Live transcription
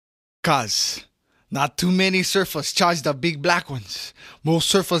Cause not too many surfers charge the big black ones.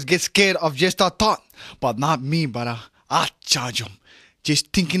 Most surfers get scared of just a thought. But not me, brother. I charge 'em.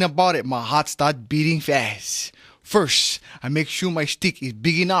 Just thinking about it, my heart start beating fast. First, I make sure my stick is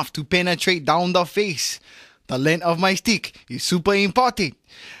big enough to penetrate down the face. The length of my stick is super important.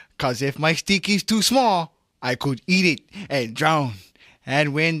 Cause if my stick is too small, I could eat it and drown.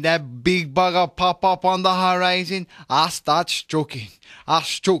 And when that big bugger pop up on the horizon, I start stroking. I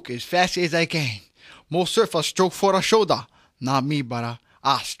stroke as fast as I can. Most surfers stroke for a shoulder. Not me, brother.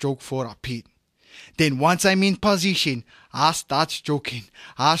 I stroke for a pit. Then once I'm in position, I start stroking.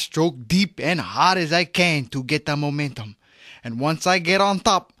 I stroke deep and hard as I can to get the momentum. And once I get on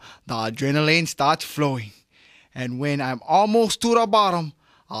top, the adrenaline starts flowing. And when I'm almost to the bottom,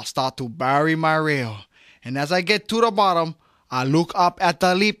 I'll start to bury my reel. And as I get to the bottom, I look up at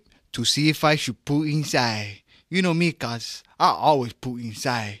the lip to see if I should put inside. You know me, cuz I always put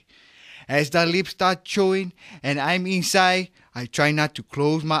inside. As the lips start showing and I'm inside, I try not to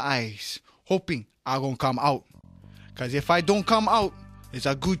close my eyes, hoping I'm gonna come out. Cause if I don't come out, there's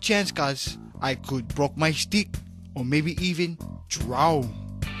a good chance cuz I could broke my stick or maybe even drown.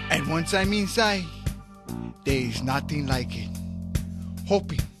 And once I'm inside, there is nothing like it.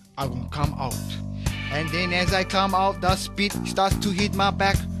 Hoping I'm gonna come out. And then as I come out, the spit starts to hit my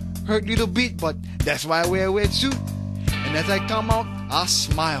back. Hurt little bit, but that's why I wear a wetsuit. And as I come out, I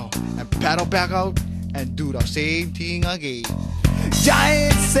smile and paddle back out and do the same thing again.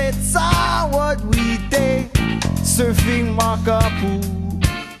 Giant sets are what we take, surfing Makapu'u.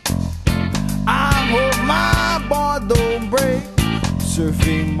 I hope my board don't break,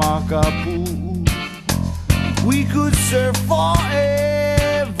 surfing Makapu'u. We could surf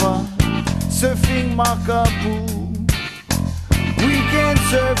forever, surfing Makapu'u. We can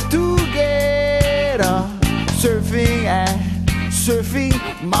surf together, surfing and surfing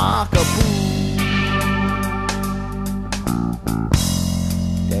Makapu'u.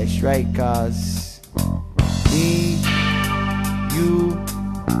 That's right, cuz me, you,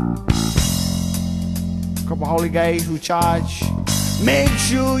 couple holy guys who charge. Make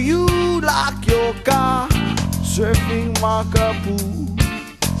sure you lock your car, surfing Makapu'u.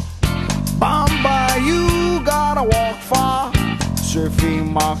 Bamba, you gotta walk far,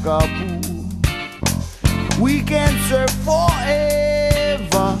 surfing Makapu'u. We can surf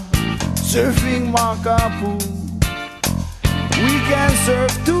forever, surfing Makapu'u. We can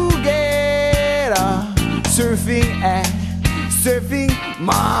surf together, surfing and surfing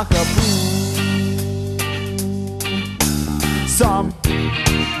Makapu'u. Some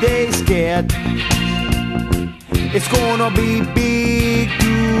they scared it's gonna be big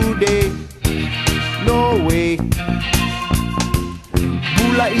today. No way.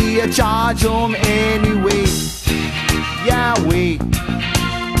 Bulaia charge 'em anyway. Yeah, wait.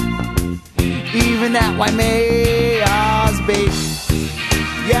 Even that white mayor's babe.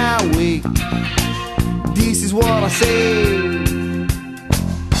 Yeah, wait. This is what I say.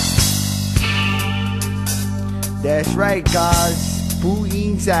 That's right, guys. Put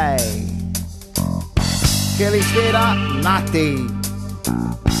inside. Kelly Slater, nothing.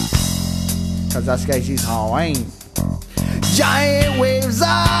 Cause that's guys is Hawaiian. Giant waves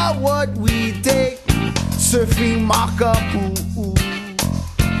are what we take, surfing Makapu'u.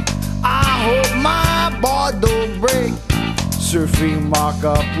 I hope my board don't break, surfing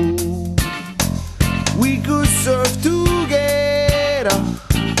Makapu'u. We could surf together,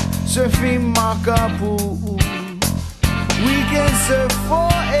 surfing Makapu'u. We can surf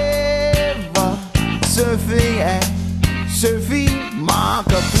forever, surfing and surfing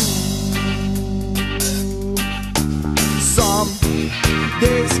Makapu'u. Some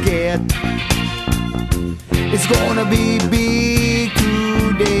they scared it's gonna be big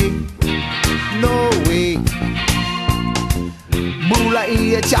today. No way.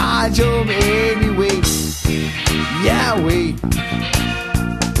 Bulaia charge 'em anyway. Yeah, wait.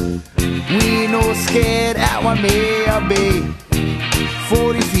 We no scared at Waimea Bay.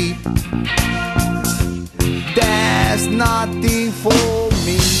 40 feet. That's nothing for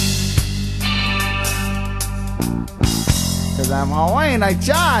me. Cause I'm Hawaiian, I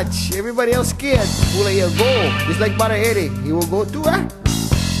charge. Everybody else scared. Bulaia go. Just like Brother Eddie. He will go too, eh?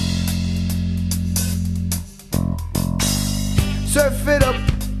 Surf it up,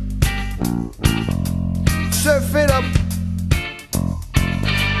 surf it up,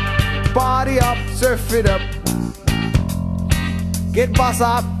 party up, surf it up, get boss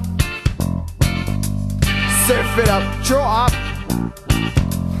up, surf it up, throw up,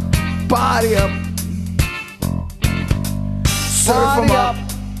 party up, surf 'em up.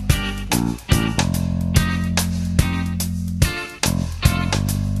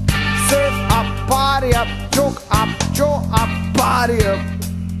 choke up, party up.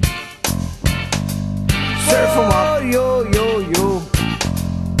 Surf 'em up, yo, yo, yo.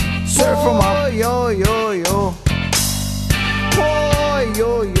 Surf 'em up, yo, yo, yo. Boy,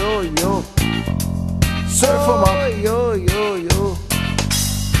 yo, yo, yo. Surf 'em up, yo, yo, yo.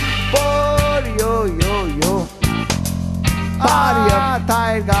 Boy, yo, yo, yo. Party up,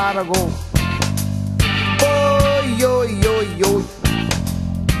 tide gotta go.